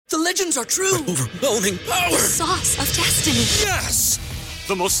The legends are true. Overwhelming power! Sauce of destiny. Yes!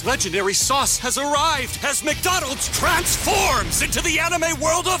 The most legendary sauce has arrived as McDonald's transforms into the anime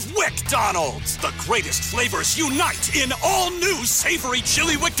world of WickDonald's. The greatest flavors unite in all new savory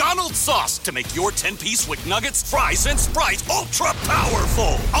chili McDonald's sauce to make your 10-piece Wick Nuggets, fries, and Sprite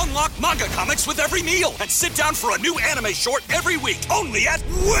ultra-powerful. Unlock manga comics with every meal and sit down for a new anime short every week only at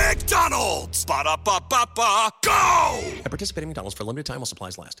WickDonald's. Ba-da-ba-ba-ba, go! At participating McDonald's for a limited time while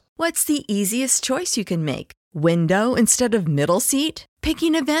supplies last. What's the easiest choice you can make? Window instead of middle seat?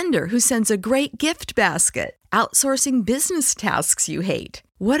 Picking a vendor who sends a great gift basket? Outsourcing business tasks you hate?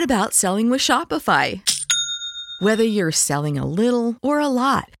 What about selling with Shopify? Whether you're selling a little or a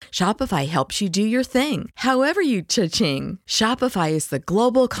lot, Shopify helps you do your thing, however you cha-ching. Shopify is the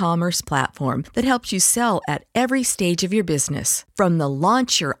global commerce platform that helps you sell at every stage of your business. From the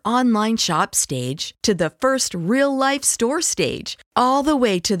launch your online shop stage to the first real-life store stage, all the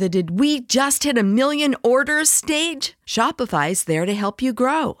way to the did we just hit 1 million orders stage. Shopify's there to help you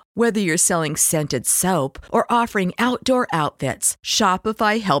grow. Whether you're selling scented soap or offering outdoor outfits,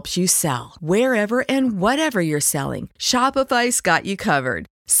 Shopify helps you sell. Wherever and whatever you're selling, Shopify's got you covered.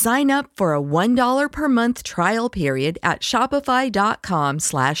 Sign up for a $1 per month trial period at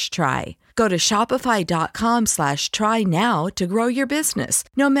shopify.com/try. Go to shopify.com/try now to grow your business,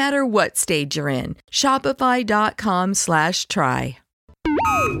 no matter what stage you're in. Shopify.com/try.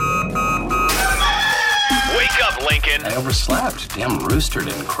 Wake up, Lincoln. I overslept. Damn rooster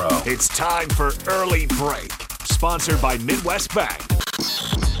didn't crow. It's time for Early Break, sponsored by Midwest Bank.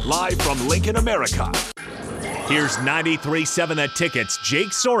 Live from Lincoln, America. Here's 93.7 The Ticket's Jake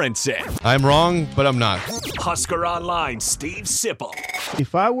Sorensen. I'm wrong, but I'm not. Husker Online, Steve Sipple.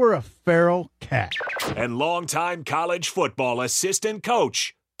 If I were a feral cat. And longtime college football assistant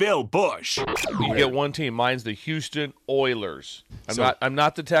coach, Bill Bush. You get one team. Mine's the Houston Oilers. I'm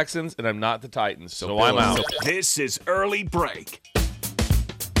not the Texans, and I'm not the Titans, so I'm out. This is Early Break.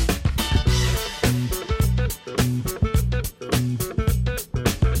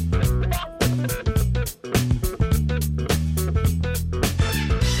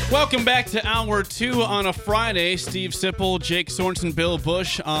 Welcome back to Hour 2 on a Friday. Steve Sipple, Jake Sorensen, Bill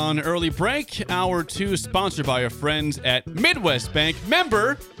Bush on Early Break. Hour 2 sponsored by our friends at Midwest Bank.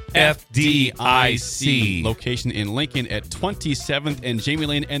 Member FDIC. Location in Lincoln at 27th and Jamie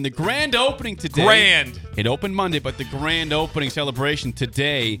Lane. And the grand opening today. It opened Monday, but the grand opening celebration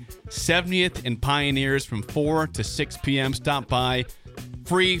today, 70th and Pioneers from 4 to 6 p.m. Stop by.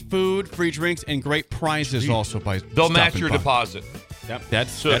 Free food, free drinks, and great prizes also by They'll match your deposit. Yep,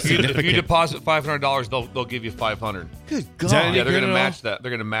 that's significant. If you deposit $500, they'll give you $500. Good God. Yeah, they're going to match that.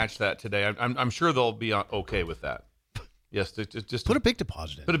 They're going to match that today. I'm sure they'll be okay with that. Yes, just put a big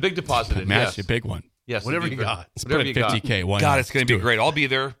deposit in. Put a big deposit in. Match a big one. Yes, whatever you got. Whatever you got. $50K. Why God, not? it's going to be great. I'll be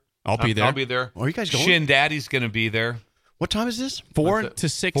there. I'll be there. Are you guys going? Shin Daddy's going to be there. What time is this? 4 to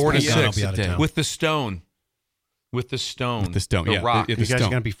 6 4 to p.m. 6 I'll be out of town. with the stone. With the stone. The yeah. rock. You guys are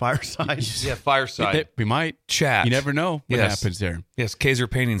going to be fireside? Yeah, fireside. We might. Chat. You never know what happens there. Yes, Kaiser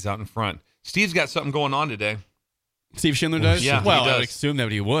Paintings out in front. Steve's got something going on today. Steve Schindler does? Yeah, well, he does. I would assume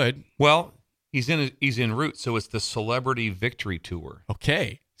that he would. Well, he's en route, so it's the Celebrity Victory Tour.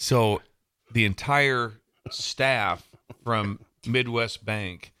 Okay. So the entire staff from Midwest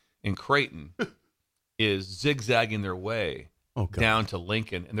Bank in Creighton is zigzagging their way down to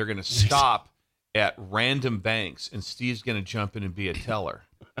Lincoln, and they're going to stop at random banks, and Steve's going to jump in and be a teller.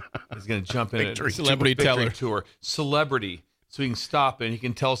 He's going to jump in and celebrity teller tour, celebrity, so he can stop and he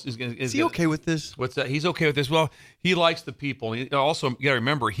can tell. Is he okay with this? What's that? He's okay with this. Well, he likes the people. He also, you got to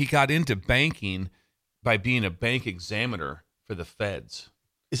remember, he got into banking by being a bank examiner for the feds.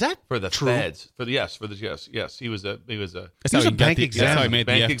 Is that for the true? Feds? Yes. He was a. That's how he bank examiner. That's how he made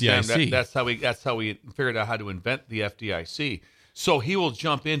the FDIC. That's how we figured out how to invent the FDIC. So he will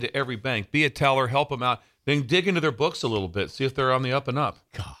jump into every bank, be a teller, help them out, then dig into their books a little bit, see if they're on the up and up.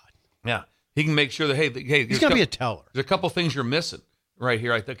 God. Yeah. He can make sure that, hey, he's going to be a teller. There's a couple things you're missing right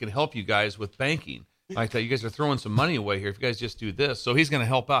here I think can help you guys with banking. I thought you guys are throwing some money away here if you guys just do this. So he's going to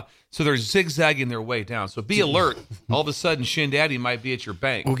help out. So they're zigzagging their way down. So be alert. All of a sudden, Shin Daddy might be at your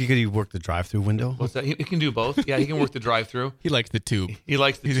bank. Could he work the drive-through window? What's that? He can do both. Yeah, he can work the drive-through. He likes the tube. He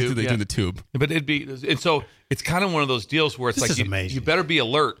likes the tube. He's doing the tube. But and so it's kind of one of those deals where it's this like is you better be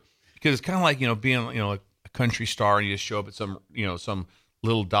alert because it's kind of like being a country star and you just show up at some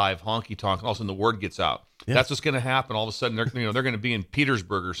little dive honky tonk and all of a sudden the word gets out. Yeah. That's what's going to happen. All of a sudden they're going to be in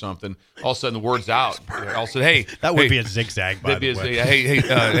Petersburg or something. All of a sudden the word's out. All of a sudden, hey, that would be a zigzag. By the way,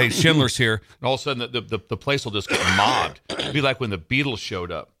 hey, Schindler's here, and all of a sudden the place will just get mobbed. It'd be like when the Beatles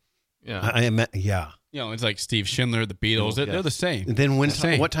showed up. Yeah, yeah. It's like Steve Schindler, the Beatles. They're the same. And then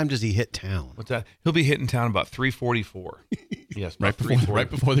what time does he hit town? What's that? He'll be hitting town about 3:44. Yes, right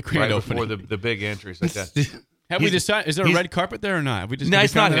before the grand opening. Before the big entries like that. Have we decided? Is there a red carpet there or not? Have we just no,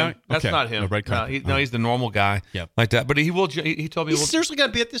 it's not him. That's okay. not him. No, red carpet. He's the normal guy. Yep. Like that. But he will. He told me he's seriously going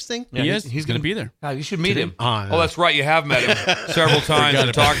to be at this thing. Yeah, he's going to be there. You should meet him. Oh, that's right. You have met him several times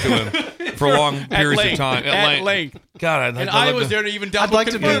and talked to him for long periods of time. At length. God, I was there to even double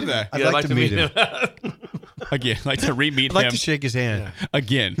confirm that. I'd like to meet him. Again, I'd like to re-meet him. I'd like to shake his hand.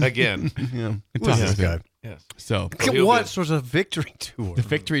 Again. Yeah. Who's this guy? Yes. So what sort of victory tour? The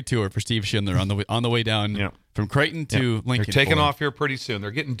victory tour for Steve Schindler on the way down from Creighton to Lincoln. They're taking off here pretty soon.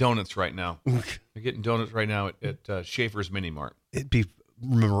 They're getting donuts right now. They're getting donuts right now at Schaefer's Mini Mart.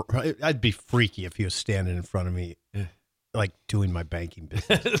 I'd be freaky if he was standing in front of me, like doing my banking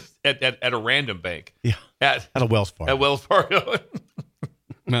business at a random bank. Yeah, at a Wells Fargo. At Wells Fargo.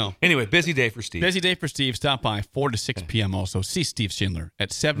 Well, anyway, busy day for Steve. Busy day for Steve. Stop by 4 to 6 p.m. Also, see Steve Schindler at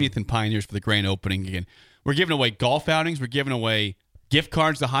 70th and Pioneers for the grand opening again. We're giving away golf outings. We're giving away gift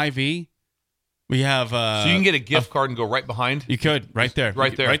cards to Hy-Vee. We have so you can get a gift card and go right behind. You could right there,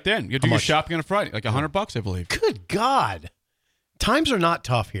 right then. You do your shopping on a Friday, like $100, I believe. Good God, times are not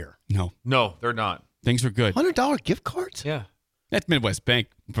tough here. No, they're not. Things are good. $100 gift cards. Yeah. That's Midwest Bank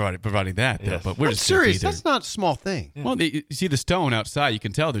providing that, yes. But we're just serious. That's not a small thing. Yeah. Well, you see the stone outside, you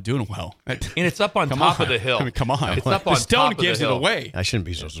can tell they're doing well. And it's up on top of the hill. I mean, come on. It's up on the stone top gives of the it away. I shouldn't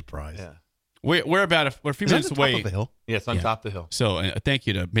be so surprised. Yeah. We're about we're a few minutes away. Top of the hill? Yeah, it's on top of the hill. So thank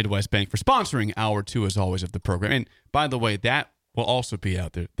you to Midwest Bank for sponsoring hour 2, as always, of the program. And by the way, that will also be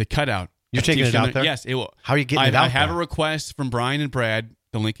out there. The cutout. You're taking it out there? Yes, it will. How are you getting it out I have there? a request from Brian and Brad,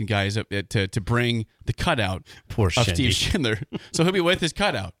 the Lincoln guys, to bring the cutout of Steve Schindler. So he'll be with his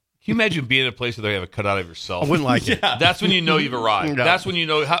cutout. Can you imagine being in a place where they have a cutout of yourself? I wouldn't like it. That's when you know you've arrived. No. That's when you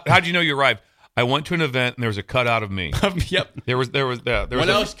know. How'd you know you arrived? I went to an event and there was a cutout of me. Yep. There was. What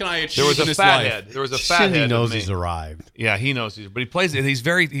else can I achieve? There was a in this fathead. life? There was a fathead. Shindy knows of me. he's arrived. Yeah, he knows. But he plays it. He's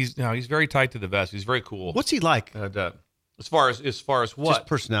very tight to the vest. He's very cool. What's he like? As far as what? Just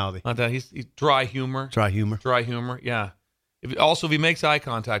personality. He's dry humor. Dry humor. Dry humor. Yeah. If he makes eye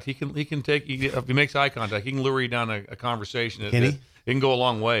contact, he can take. If he makes eye contact, he can lure you down a conversation. Can he? It can go a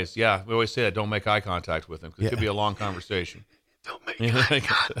long ways. Yeah, we always say that. Don't make eye contact with him because it could be a long conversation. Don't make eye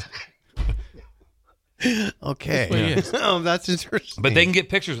contact. Okay. That's oh, that's interesting. But they can get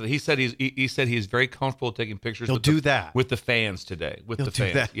pictures of it. He said he's very comfortable taking pictures. He'll do that with the fans today. With He'll the do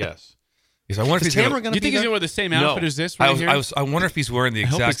fans, that. yes. I wonder if he's Do you think he's going to wear the same outfit as this right here? I wonder if he's wearing the I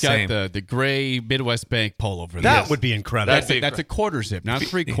hope exact he's got same. the gray Midwest Bank pullover. That would be incredible. That's a quarter zip, not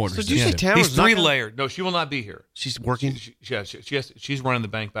 3/4 So zip. did you say Tamara's He's not 3 gonna- layered. No, she will not be here. She's working. She's running the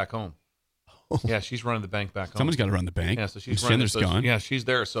bank back home. Yeah, she's running the bank back home. Someone's got to run the bank. Yeah, so she's Schindler's gone. Yeah, she's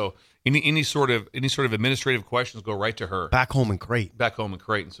there. So any sort of administrative questions go right to her. Back home in Creighton. Back home in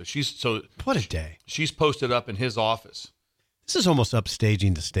Creighton. So What a day. she's posted up in his office. This is almost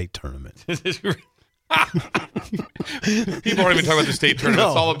upstaging the state tournament. People aren't even talking about the state tournament. No.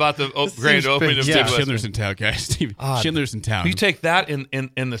 It's all about the grand opening of Steve Midwest. Schindler's in town, guys. Steve Schindler's in town. You take that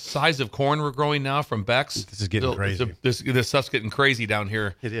and the size of corn we're growing now from Beck's. This is getting crazy. This stuff's getting crazy down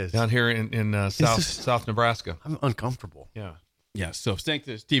here. It is. Down here in South Nebraska. I'm uncomfortable. Yeah. Yeah, so thank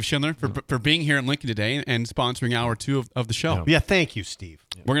to Steve Schindler for being here in Lincoln today and sponsoring hour 2 of the show. Yeah, thank you, Steve.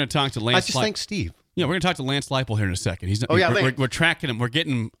 We're going to talk to Lance. I just thank Steve. Yeah, we're going to talk to Lance Leipold here in a second. We're tracking him. We're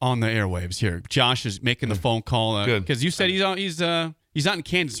getting him on the airwaves here. Josh is making the phone call because you said he's out in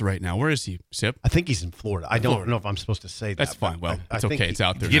Kansas right now. Where is he, Sip? I think he's in Florida. I don't know if I'm supposed to say that. That's fine. Well, I it's okay. It's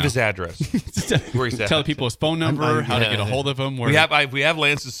out there. Give now. his address. Where he's at. Tell people his phone number, how to get a hold of him. We have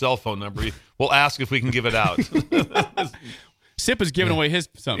Lance's cell phone number. We'll ask if we can give it out. Sip is giving away his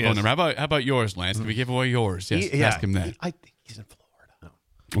phone number. How about yours, Lance? Can we give away yours? Yes. Ask him that. I think he's in Florida.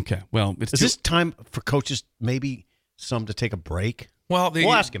 Okay. Well, is this time for coaches maybe some to take a break? Well,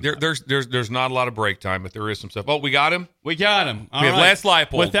 we'll ask him. There's not a lot of break time, but there is some stuff. Oh, we got him? We got him. We have Lance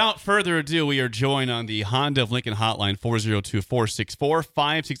Leipold. Without further ado, we are joined on the Honda of Lincoln hotline,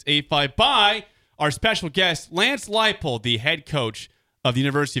 402-464-5685, by our special guest, Lance Leipold, the head coach of the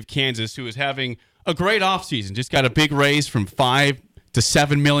University of Kansas, who is having a great offseason. Just got a big raise from $5 to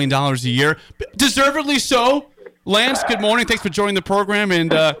 $7 million a year. Deservedly so. Lance, good morning. Thanks for joining the program.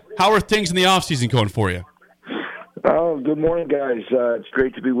 And how are things in the offseason going for you? Oh, good morning, guys. It's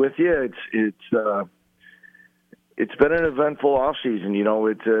great to be with you. It's been an eventful offseason. You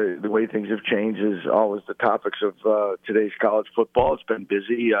know, the way things have changed is always the topics of today's college football. It's been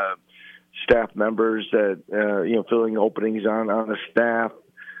busy. Staff members that filling openings on the staff.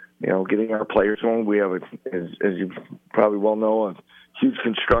 You know, getting our players on. We have, as you probably well know, a huge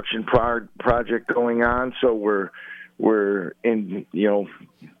construction project going on. So we're in,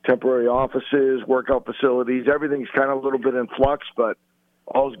 temporary offices, workout facilities. Everything's kind of a little bit in flux, but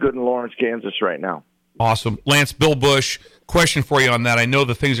all's good in Lawrence, Kansas right now. Awesome. Lance, Bill Bush, question for you on that. I know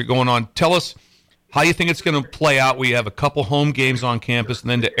the things are going on. Tell us how you think it's going to play out. We have a couple home games on campus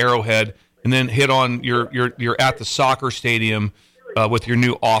and then to Arrowhead and then hit on you're at the soccer stadium with your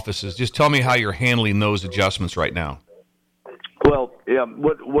new offices. Just tell me how you're handling those adjustments right now. Well, yeah,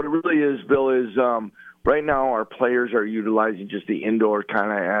 what it really is, Bill, is right now our players are utilizing just the indoor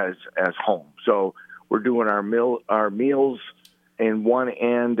kind of as home. So we're doing our meals in one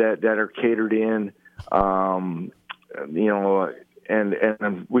end that are catered in, and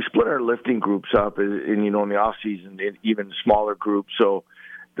we split our lifting groups up, in the off season, in even smaller groups. So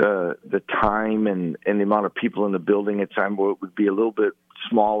the time and the amount of people in the building at time would be a little bit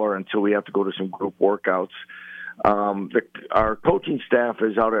smaller until we have to go to some group workouts. Our coaching staff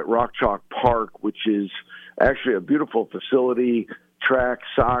is out at Rock Chalk Park, which is actually a beautiful facility. Track,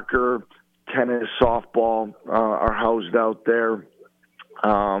 soccer, tennis, softball are housed out there.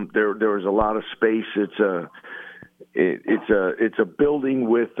 There was a lot of space. It's a building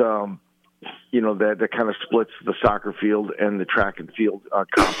with that kind of splits the soccer field and the track and field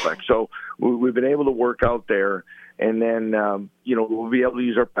complex. So we've been able to work out there, and then we'll be able to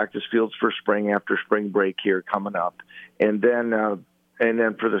use our practice fields for spring after spring break here coming up, and then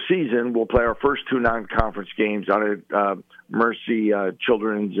for the season we'll play our first two non-conference games out at Mercy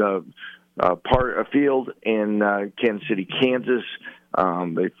Children's field in Kansas City, Kansas.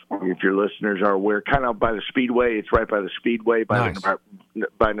 If your listeners are aware, kind of by the Speedway, it's right by the Speedway by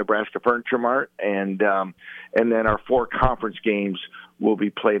by Nebraska Furniture Mart, and then our 4 conference games will be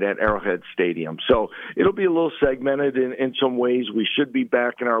played at Arrowhead Stadium. So it'll be a little segmented in some ways. We should be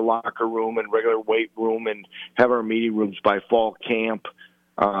back in our locker room and regular weight room and have our meeting rooms by fall camp.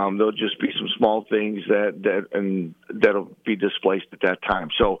 There'll just be some small things that'll be displaced at that time.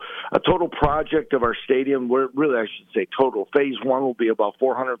 So a total project of our stadium, I should say total. Phase 1 will be about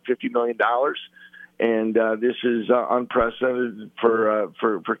 $450 million, and this is unprecedented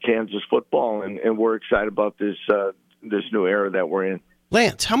for Kansas football, and we're excited about this new era that we're in.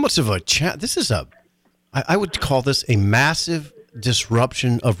 Lance, how much of a this is I would call this a massive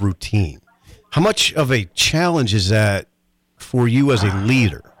disruption of routine. How much of a challenge is that for you as a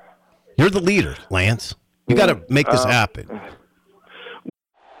leader? You're the leader, Lance. You got to make this happen.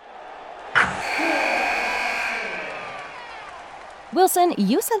 Wilson,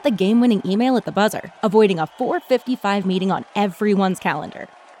 you sent the game-winning email at the buzzer, avoiding a 4:55 meeting on everyone's calendar.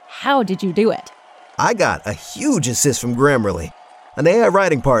 How did you do it? I got a huge assist from Grammarly, an AI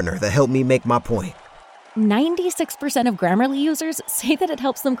writing partner that helped me make my point. 96% of Grammarly users say that it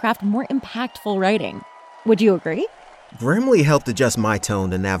helps them craft more impactful writing. Would you agree? Grammarly helped adjust my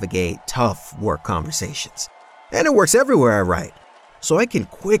tone to navigate tough work conversations. And it works everywhere I write, so I can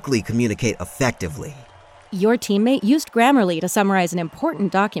quickly communicate effectively. Your teammate used Grammarly to summarize an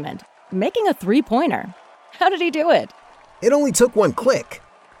important document, making a 3-pointer. How did he do it? It only took one click.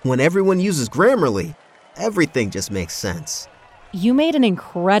 When everyone uses Grammarly, everything just makes sense. You made an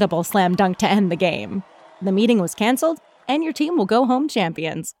incredible slam dunk to end the game. The meeting was canceled, and your team will go home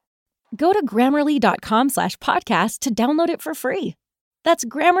champions. Go to Grammarly.com/podcast to download it for free. That's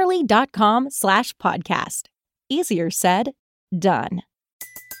Grammarly.com/podcast. Easier said, done.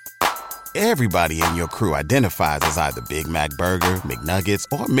 Everybody in your crew identifies as either Big Mac Burger, McNuggets,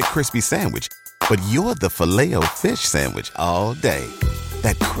 or McCrispy Sandwich. But you're the Filet-O-Fish Sandwich all day.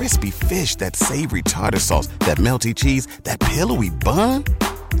 That crispy fish, that savory tartar sauce, that melty cheese, that pillowy bun.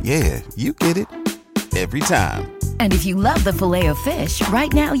 Yeah, you get it. Every time. And if you love the Filet-O-Fish,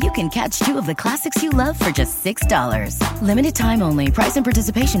 right now you can catch 2 of the classics you love for just $6. Limited time only. Price and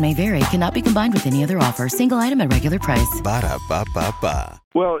participation may vary. Cannot be combined with any other offer. Single item at regular price. Ba-da-ba-ba-ba.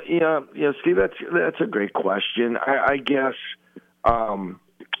 Well, Steve, that's a great question. I guess,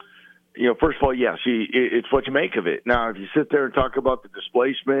 first of all, yes, it's what you make of it. Now, if you sit there and talk about the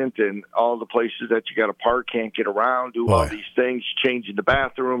displacement and all the places that you got to park, can't get around, do all these things, change in the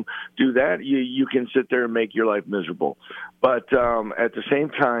bathroom, do that, you can sit there and make your life miserable. But at the same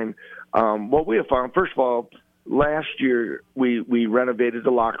time, what we have found, first of all, last year we renovated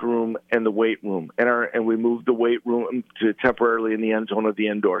the locker room and the weight room, and we moved the weight room to temporarily in the end zone of the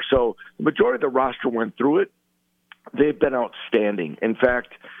indoor. So the majority of the roster went through it. They've been outstanding. In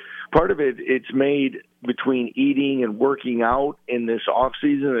fact, part of it's made between eating and working out in this off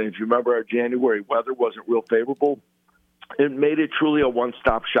season. And if you remember, our January weather wasn't real favorable. It made it truly a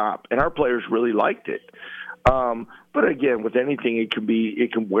one-stop shop, and our players really liked it. But again, with anything,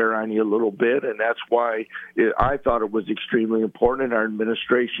 it can wear on you a little bit, and that's why I thought it was extremely important, and our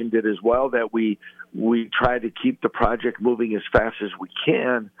administration did as well, that we try to keep the project moving as fast as we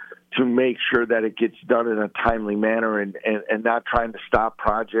can to make sure that it gets done in a timely manner, and not trying to stop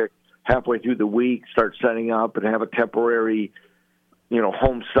project halfway through the week, start setting up and have a temporary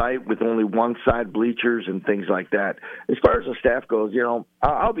home site with only one side bleachers and things like that. As far as the staff goes,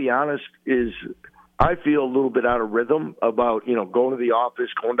 I'll be honest, I feel a little bit out of rhythm about, going to the office,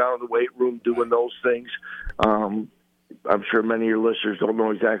 going down to the weight room, doing those things. I'm sure many of your listeners don't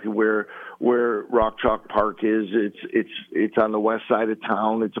know exactly where Rock Chalk Park is. It's on the west side of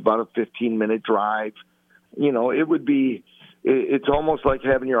town. It's about a 15-minute drive. It's almost like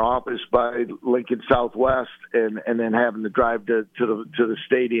having your office by Lincoln Southwest and then having to drive to the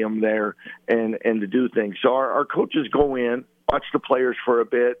stadium there and to do things. So our coaches go in, watch the players for a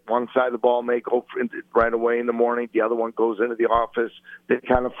bit. One side of the ball may go right away in the morning. The other one goes into the office. They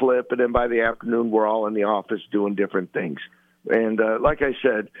kind of flip, and then by the afternoon, we're all in the office doing different things. And like I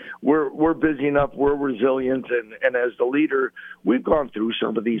said, we're busy enough. We're resilient, and as the leader, we've gone through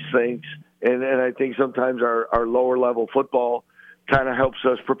some of these things. And I think sometimes our lower level football kind of helps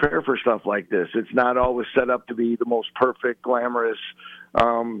us prepare for stuff like this. It's not always set up to be the most perfect, glamorous,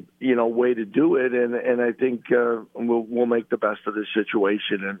 way to do it. And I think we'll make the best of this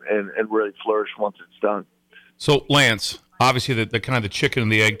situation and really flourish once it's done. So, Lance, obviously the kind of the chicken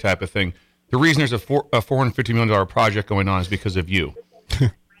and the egg type of thing. The reason there's a $450 million project going on is because of you.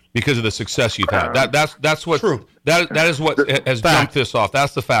 Because of the success you've had. That's what true. That is what has jumped this off.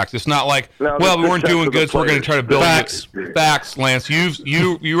 That's the facts. It's not like, we weren't doing good, so we're going to try to build facts. It. Facts, Lance.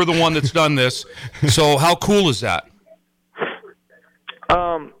 You were the one that's done this. So how cool is that?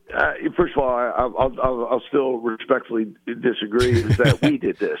 First of all, I'll still respectfully disagree. Is that we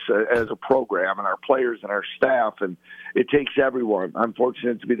did this as a program, and our players and our staff, and it takes everyone. I'm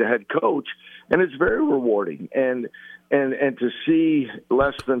fortunate to be the head coach, and it's very rewarding. And to see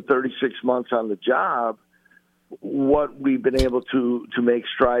less than 36 months on the job, what we've been able to make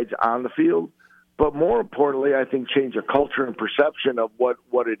strides on the field, but more importantly, I think change a culture and perception of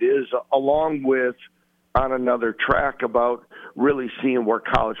what it is, along with on another track about really seeing where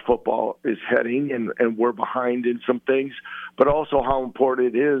college football is heading, and we're behind in some things, but also how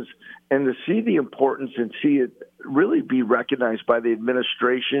important it is, and to see the importance and see it really be recognized by the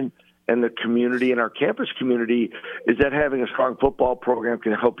administration and the community and our campus community, is that having a strong football program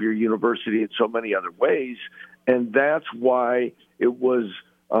can help your university in so many other ways. And that's why it was,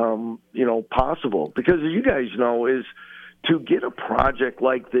 possible. Because as you guys know, is to get a project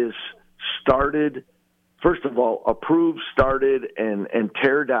like this started, first of all, approved, started, and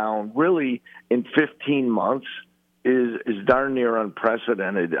tear down really in 15 months is darn near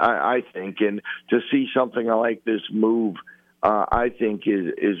unprecedented, I think. And to see something like this move, I think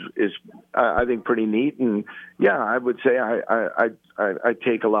is I think pretty neat. And yeah, I would say I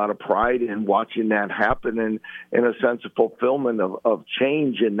take a lot of pride in watching that happen, and in a sense of fulfillment of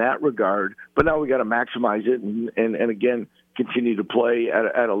change in that regard. But now we got to maximize it and again continue to play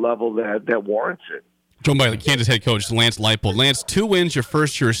at a level that warrants it. Joined by the Kansas head coach Lance Leipold. Lance, 2 wins your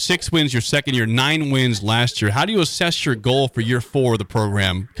first year, 6 wins your second year, 9 wins last year. How do you assess your goal for year 4 of the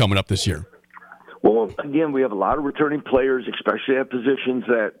program coming up this year? Well, again, we have a lot of returning players, especially at positions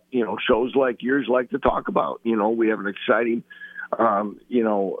that, shows like yours like to talk about. We have an exciting,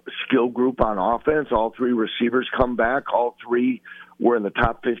 skill group on offense. All 3 receivers come back. All 3 were in the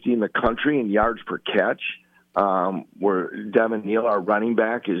top 50 in the country in yards per catch. Where Devin Neal, our running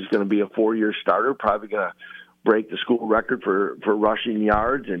back, is going to be a 4-year starter, probably going to break the school record for rushing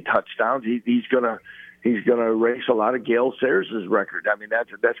yards and touchdowns. He's going to erase a lot of Gale Sayers' record. I mean,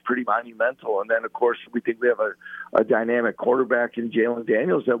 that's pretty monumental. And then, of course, we think we have a dynamic quarterback in Jalen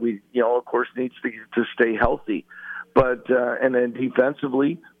Daniels that we, of course, needs to stay healthy. But and then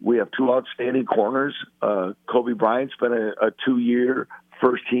defensively, we have 2 outstanding corners. Kobe Bryant's been a 2-year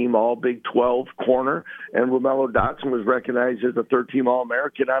first-team All-Big 12 corner, and Romello Dotson was recognized as a third-team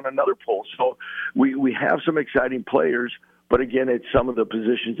All-American on another poll. So we have some exciting players, but again, it's some of the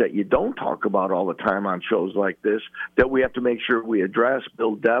positions that you don't talk about all the time on shows like this that we have to make sure we address,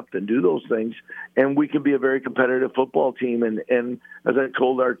 build depth, and do those things, and we can be a very competitive football team. And as I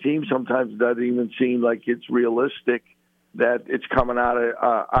told our team, sometimes it doesn't even seem like it's realistic that it's coming out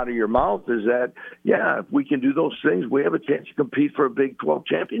of your mouth, is that, if we can do those things, we have a chance to compete for a Big 12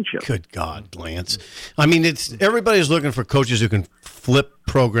 championship. Good God, Lance. I mean, everybody's looking for coaches who can flip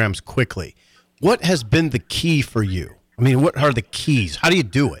programs quickly. What has been the key for you? I mean, what are the keys? How do you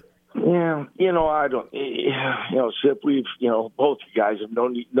do it? Yeah, I don't. Sip, we've, both you guys have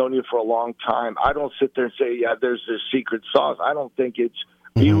known you for a long time. I don't sit there and say, yeah, there's this secret sauce. I don't think it's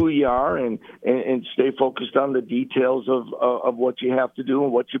be who you are and stay focused on the details of what you have to do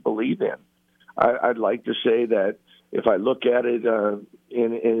and what you believe in. I'd like to say that if I look at it, and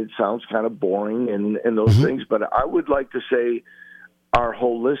it sounds kind of boring and those things, but I would like to say our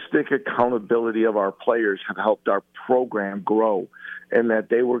holistic accountability of our players have helped our program grow, and that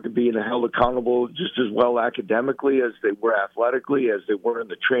they were being held accountable just as well academically as they were athletically, as they were in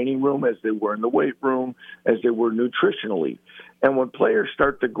the training room, as they were in the weight room, as they were nutritionally. And when players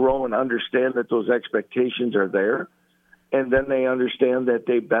start to grow and understand that those expectations are there, and then they understand that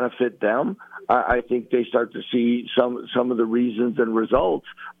they benefit them, I think they start to see some of the reasons and results,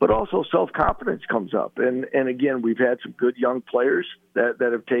 but also self-confidence comes up. And again, we've had some good young players that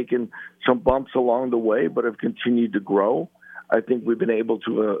have taken some bumps along the way, but have continued to grow. I think we've been able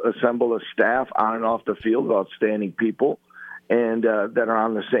to assemble a staff on and off the field of outstanding people and that are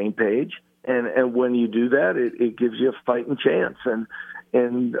on the same page. And when you do that, it gives you a fighting chance.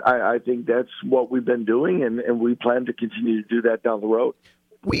 And I think that's what we've been doing, and we plan to continue to do that down the road.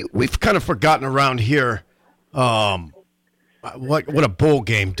 We've kind of forgotten around here what a bowl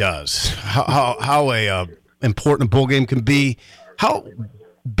game does, how a important a bowl game can be. How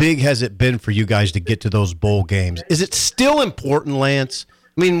big has it been for you guys to get to those bowl games? Is it still important, Lance?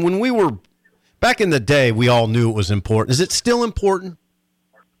 I mean, when we were back in the day, we all knew it was important. Is it still important?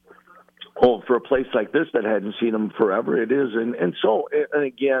 Well, for a place like this that hadn't seen them forever, it is. And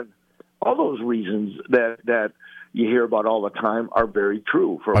again, all those reasons that you hear about all the time are very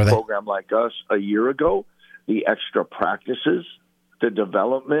true. For a program like us a year ago, the extra practices, the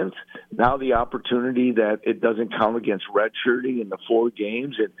development, now the opportunity that it doesn't count against redshirting in the 4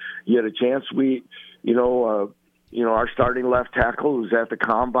 games. And you had a chance, our starting left tackle who's at the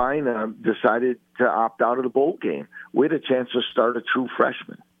combine decided to opt out of the bowl game. We had a chance to start a true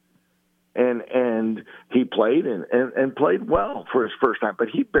freshman. And he played and played well for his first time, but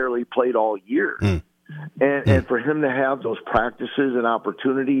he barely played all year. And for him to have those practices and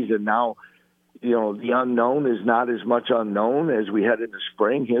opportunities, and now, the unknown is not as much unknown as we had in the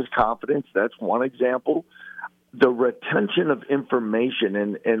spring. His confidence, that's one example. The retention of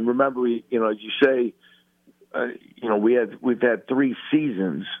information, and remember, as you say, we've had 3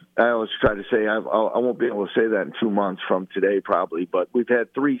 seasons. I always try to say I won't be able to say that in 2 months from today probably, but we've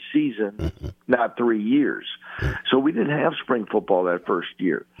had 3 seasons, not 3 years. So we didn't have spring football that first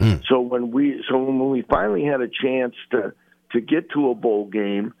year. So when we finally had a chance to get to a bowl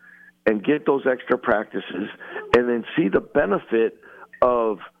game and get those extra practices, and then see the benefit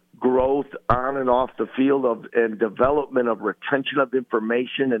of growth on and off the field and development of retention of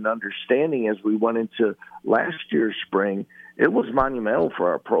information and understanding as we went into last year's spring, it was monumental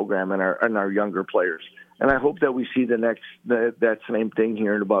for our program and our younger players. And I hope that we see that same thing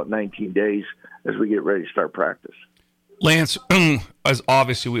here in about 19 days as we get ready to start practice. Lance, as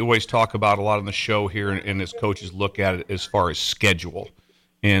obviously we always talk about a lot on the show here, and as coaches look at it as far as schedule.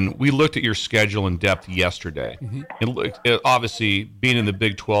 And we looked at your schedule in depth yesterday. And obviously, being in the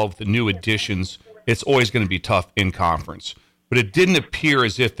Big 12, the new additions, it's always going to be tough in conference. But it didn't appear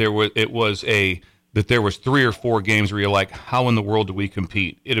as if there was 3 or 4 games where you're like, how in the world do we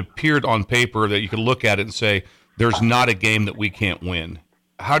compete? It appeared on paper that you could look at it and say, there's not a game that we can't win.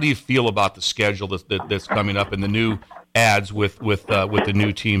 How do you feel about the schedule that's coming up and the new adds with the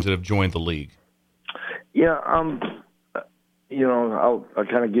new teams that have joined the league? Yeah, I'll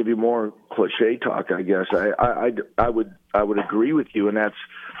kind of give you more cliche talk, I guess. I would agree with you, and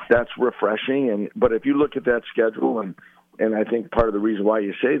that's refreshing. But if you look at that schedule, and I think part of the reason why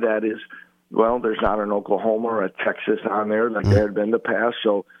you say that is, well, there's not an Oklahoma or a Texas on there like there had been in the past.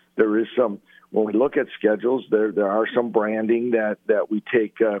 So there is some. When we look at schedules, there are some branding that we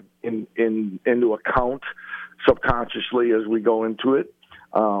take into account subconsciously as we go into it.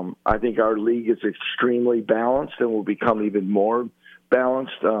 I think our league is extremely balanced and will become even more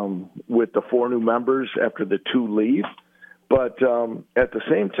balanced with the 4 new members after the 2 leave. But at the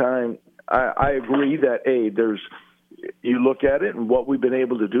same time, I agree that, you look at it and what we've been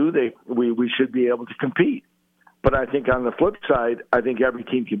able to do, we should be able to compete. But I think on the flip side, I think every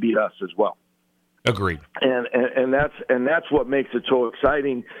team can beat us as well. Agreed. And that's what makes it so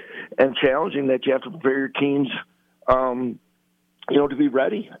exciting and challenging, that you have to prepare your teams to be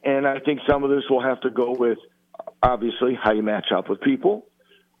ready. And I think some of this will have to go with, obviously, how you match up with people,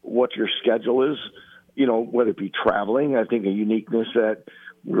 what your schedule is, whether it be traveling. I think a uniqueness that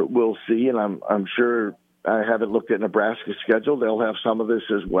we'll see, and I'm sure I haven't looked at Nebraska's schedule. They'll have some of this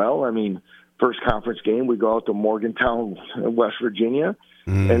as well. I mean, first conference game, we go out to Morgantown, West Virginia.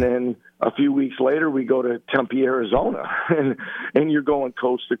 And then a few weeks later, we go to Tempe, Arizona. and you're going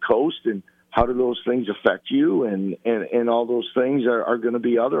coast to coast. And how do those things affect you? And all those things are going to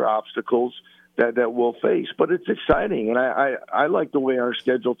be other obstacles that we'll face. But it's exciting. And I like the way our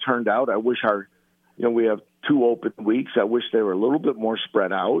schedule turned out. I wish we have 2 open weeks. I wish they were a little bit more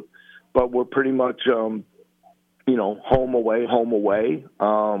spread out. But we're pretty much, home away,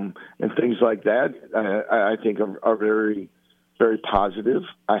 and things like that, I think are very, very positive.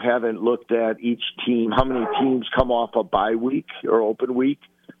 I haven't looked at each team, how many teams come off a bye week or open week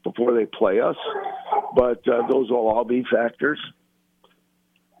before they play us, but those will all be factors.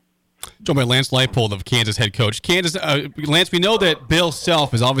 Joined by Lance Leipold of Kansas head coach. Lance, we know that Bill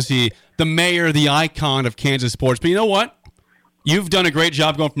Self is obviously the mayor, the icon of Kansas sports, but you know what? You've done a great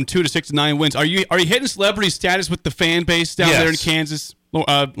job going from 2 to 6 to 9 wins. Are you hitting celebrity status with the fan base down there in Kansas,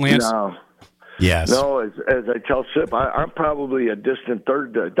 Lance? No. Yes. No, as I tell Sip, I'm probably a distant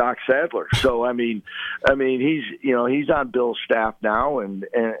third to Doc Sadler. So I mean, he's on Bill's staff now and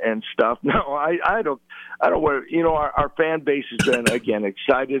stuff. No, I don't. Our fan base has been again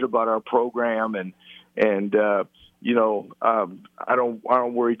excited about our program and I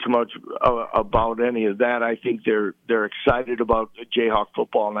don't worry too much about any of that. I think they're excited about Jayhawk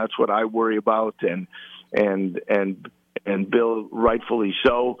football, and that's what I worry about. And Bill, rightfully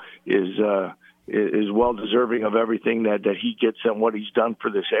so, is well deserving of everything that he gets and what he's done for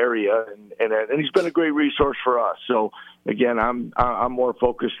this area, and he's been a great resource for us. So again, I'm more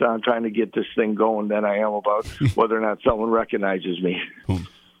focused on trying to get this thing going than I am about whether or not someone recognizes me.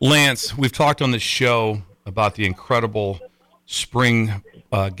 Lance, we've talked on this show about the incredible spring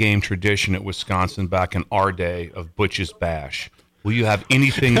game tradition at Wisconsin back in our day of Butch's Bash. Will you have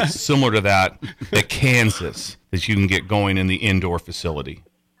anything similar to that at Kansas that you can get going in the indoor facility?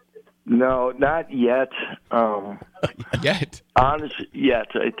 No, not yet. Yet? Honestly, yet,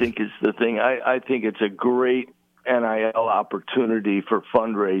 I think is the thing. I think it's a great NIL opportunity for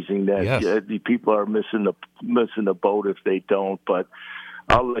fundraising that the people are missing the boat if they don't. But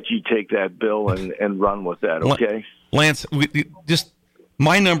I'll let you take that, Bill, and run with that, okay? Lance,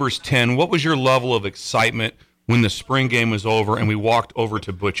 my number's 10. What was your level of excitement when the spring game was over and we walked over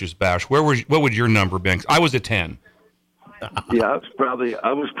to Butch's Bash? What would your number be? I was a 10. Yeah,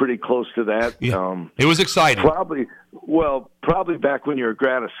 I was pretty close to that. Yeah. It was exciting. Probably back when you were a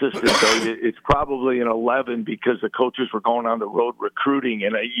grad assistant, though, it's probably an 11 because the coaches were going on the road recruiting,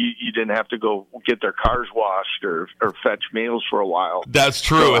 and you didn't have to go get their cars washed or fetch meals for a while. That's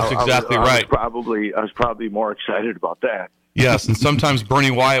true. That's exactly right. I was probably more excited about that. Yes, and sometimes Bernie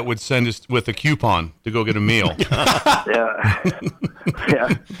Wyatt would send us with a coupon to go get a meal. Yeah.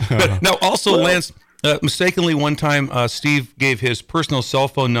 But now, also, Lance, mistakenly one time, Steve gave his personal cell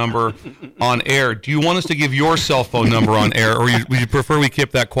phone number on air. Do you want us to give your cell phone number on air, or would you prefer we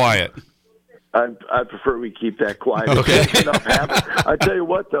keep that quiet? I prefer we keep that quiet. Okay. I tell you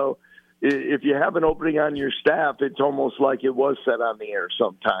what, though, if you have an opening on your staff, it's almost like it was said on the air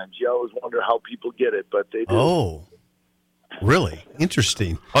sometimes. You always wonder how people get it, but they do. Oh. Really?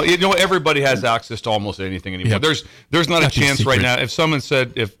 Interesting. Oh, everybody has access to almost anything anymore. Yeah. There's not a chance secret. right now. If someone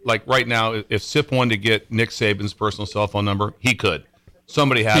said, if Sip wanted to get Nick Saban's personal cell phone number, he could.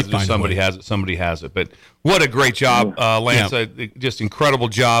 Somebody has it. Somebody has it. But what a great job, Lance! Yeah. Just incredible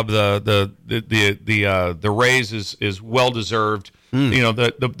job. The raise is well deserved.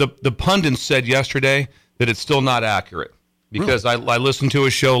 The pundits said yesterday that it's still not accurate because I listened to a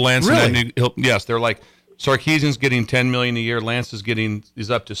show, Lance. Really? And they're like, Sarkisian's getting $10 million a year. Lance is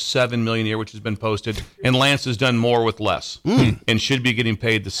up to $7 million a year, which has been posted, and Lance has done more with less and should be getting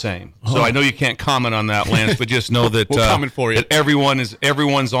paid the same. So I know you can't comment on that, Lance, but just know that we'll comment for you. That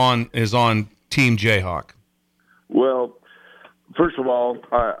everyone's on Team Jayhawk. Well, first of all,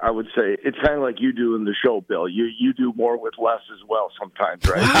 I would say it's kind of like you do in the show, Bill. You do more with less as well sometimes,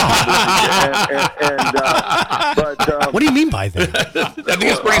 right? What do you mean by that? I think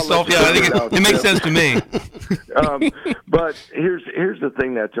it's pretty self. Yeah, I think it makes sense to me. But here's the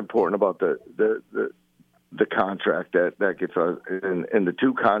thing that's important about the contract that gets us, and the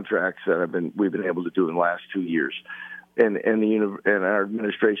 2 contracts that we've been able to do in the last 2 years, and our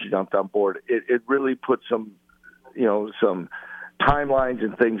administration jumped on board. It really put some timelines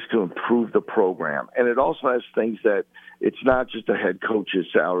and things to improve the program. And it also has things that it's not just a head coach's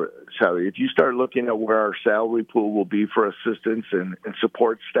salary. If you start looking at where our salary pool will be for assistants and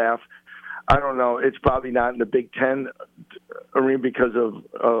support staff, I don't know. It's probably not in the Big Ten arena because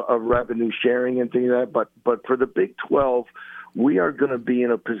of revenue sharing and things like that. But for the Big 12, we are going to be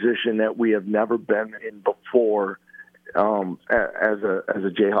in a position that we have never been in before as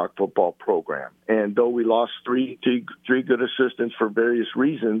a Jayhawk football program. And though we lost three good assistants for various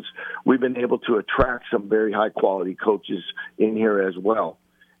reasons, we've been able to attract some very high quality coaches in here as well.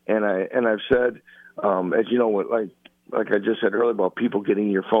 And I've said, as you know, like I just said earlier about people getting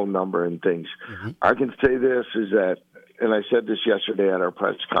your phone number and things. Mm-hmm. I can say this is that, and I said this yesterday at our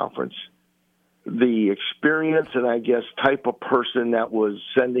press conference, the experience and I guess type of person that was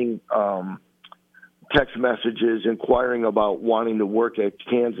sending text messages inquiring about wanting to work at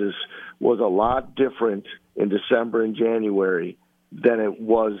Kansas was a lot different in December and January than it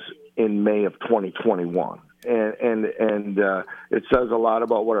was in May of 2021. And it says a lot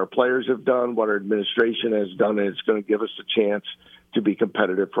about what our players have done, what our administration has done, and it's going to give us a chance to be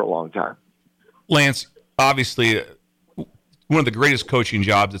competitive for a long time. Lance, obviously, one of the greatest coaching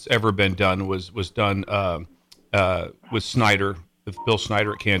jobs that's ever been done was done with Snyder, with Bill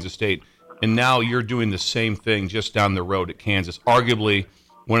Snyder at Kansas State. And now you're doing the same thing just down the road at Kansas, arguably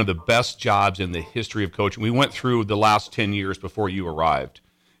one of the best jobs in the history of coaching. We went through the last 10 years before you arrived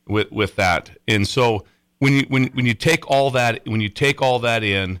with that. And so when you take all that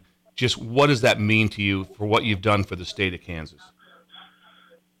in, just what does that mean to you for what you've done for the state of Kansas?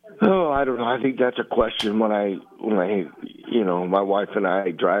 Oh, I don't know. I think that's a question when I my wife and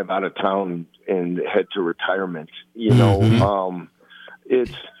I drive out of town and head to retirement.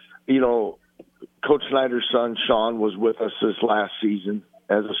 It's Coach Snyder's son, Sean, was with us this last season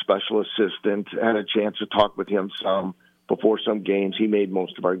as a special assistant. Had a chance to talk with him some before some games. He made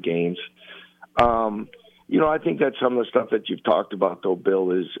most of our games. I think that some of the stuff that you've talked about, though,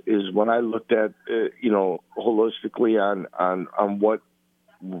 Bill, is when I looked at, holistically on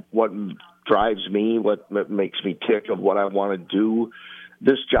what drives me, what makes me tick of what I want to do,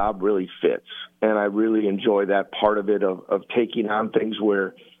 this job really fits. And I really enjoy that part of it, of taking on things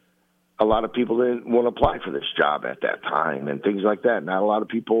where a lot of people didn't want to apply for this job at that time and things like that. Not a lot of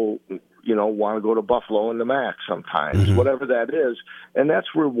people, want to go to Buffalo in the MAC sometimes, whatever that is. And that's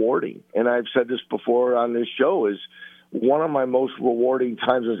rewarding. And I've said this before on this show, is one of my most rewarding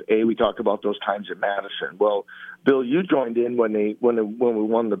times was, we talk about those times at Madison. Well, Bill, you joined in when we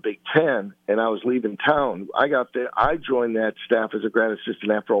won the Big Ten, and I was leaving town. I got there. I joined that staff as a grad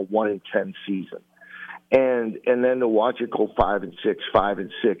assistant after a 1-10 season. And then to watch it go 5-6, 5-6,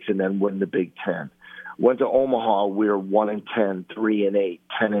 and then win the Big Ten. Went to Omaha, we were 1-10, 3-8,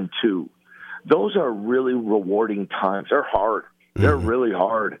 10-2. Those are really rewarding times. They're hard. They're really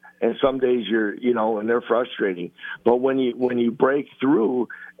hard. And some days and they're frustrating. But when you break through,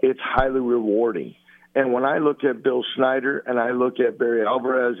 it's highly rewarding. And when I look at Bill Snyder and I look at Barry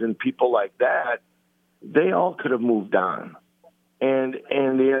Alvarez and people like that, they all could have moved on.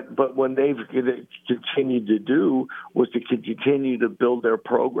 But when they've continued to do was to continue to build their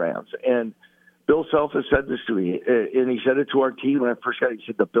programs. And Bill Self has said this to me, and he said it to our team when I first got it. He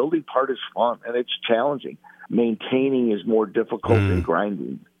said, the building part is fun, and it's challenging. Maintaining is more difficult than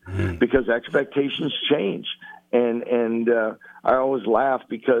grinding because expectations change. And I always laugh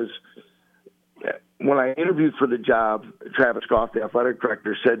because when I interviewed for the job, Travis Goff, the athletic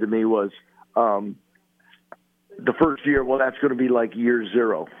director, said to me was, the first year, well, that's going to be like year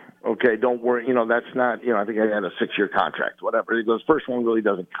zero. Okay, don't worry. That's not, I think I had a 6-year contract, whatever. He goes, first one really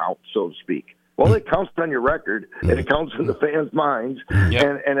doesn't count, so to speak. Well, it counts on your record, and it counts in the fans' minds,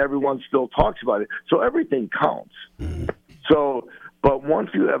 and everyone still talks about it. So everything counts. So, but once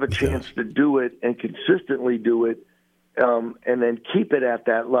you have a chance to do it and consistently do it, and then keep it at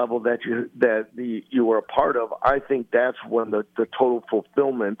that level that you were a part of, I think that's when the total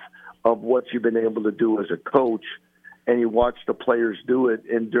fulfillment of what you've been able to do as a coach, and you watch the players do it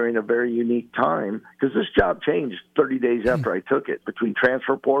and during a very unique time, because this job changed 30 days after I took it, between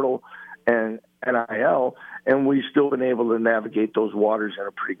transfer portal and NIL, and we've still been able to navigate those waters in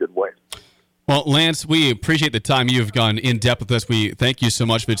a pretty good way. Well, Lance, we appreciate the time you've gone in depth with us. We thank you so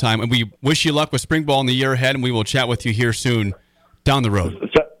much for the time, and we wish you luck with spring ball in the year ahead, and we will chat with you here soon down the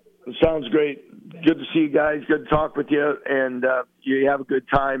road. Sounds great. Good to see you guys. Good to talk with you, and you have a good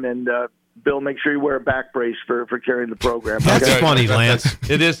time. And Bill, make sure you wear a back brace for carrying the program. That's funny, Lance.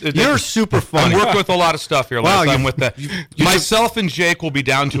 It is. You're super funny. I'm working with a lot of stuff here, Lance. I'm with that. Myself and Jake will be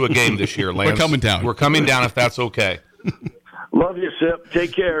down to a game this year, Lance. We're coming down if that's okay. Love you, Sip.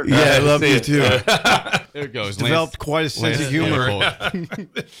 Take care. Yeah, I love you too. There it goes. Developed quite a sense of humor.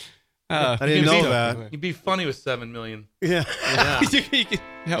 I didn't know that. You'd be funny with $7 million. Yeah.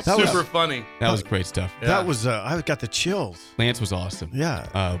 Super funny. That was great stuff. Yeah. That was, I got the chills. Lance was awesome.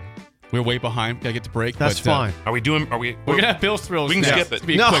 Yeah. We're way behind. Gotta get to break. That's fine. We're going to have Bill's Thrills. We can skip it.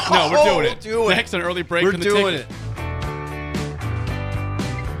 Quick. No, we're doing it. Do it. Next, an early break. We're from the doing ticket. it.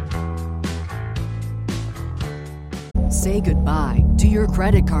 say goodbye to your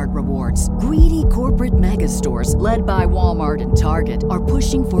credit card rewards. Greedy corporate mega stores, led by Walmart and Target, are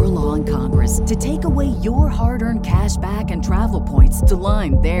pushing for a law in Congress to take away your hard-earned cash back and travel points to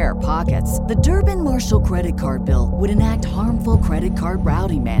line their pockets. The Durbin-Marshall credit card bill would enact harmful credit card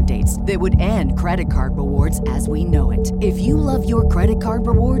routing mandates that would end credit card rewards as we know it. If you love your credit card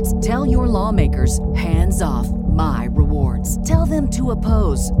rewards, tell your lawmakers, hands off my rewards. Tell them to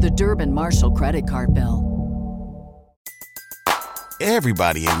oppose the Durbin-Marshall credit card bill.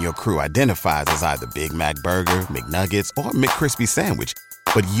 Everybody in your crew identifies as either Big Mac Burger, McNuggets, or McCrispy Sandwich.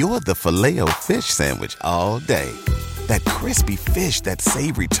 But you're the Filet-O-Fish Sandwich all day. That crispy fish, that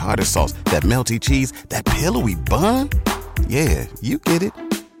savory tartar sauce, that melty cheese, that pillowy bun. Yeah, you get it.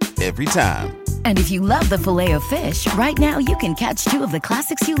 Every time. And if you love the Filet-O-Fish, right now you can catch 2 of the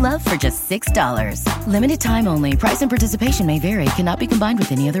classics you love for just $6. Limited time only. Price and participation may vary. Cannot be combined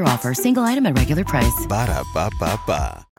with any other offer. Single item at regular price. Ba-da-ba-ba-ba.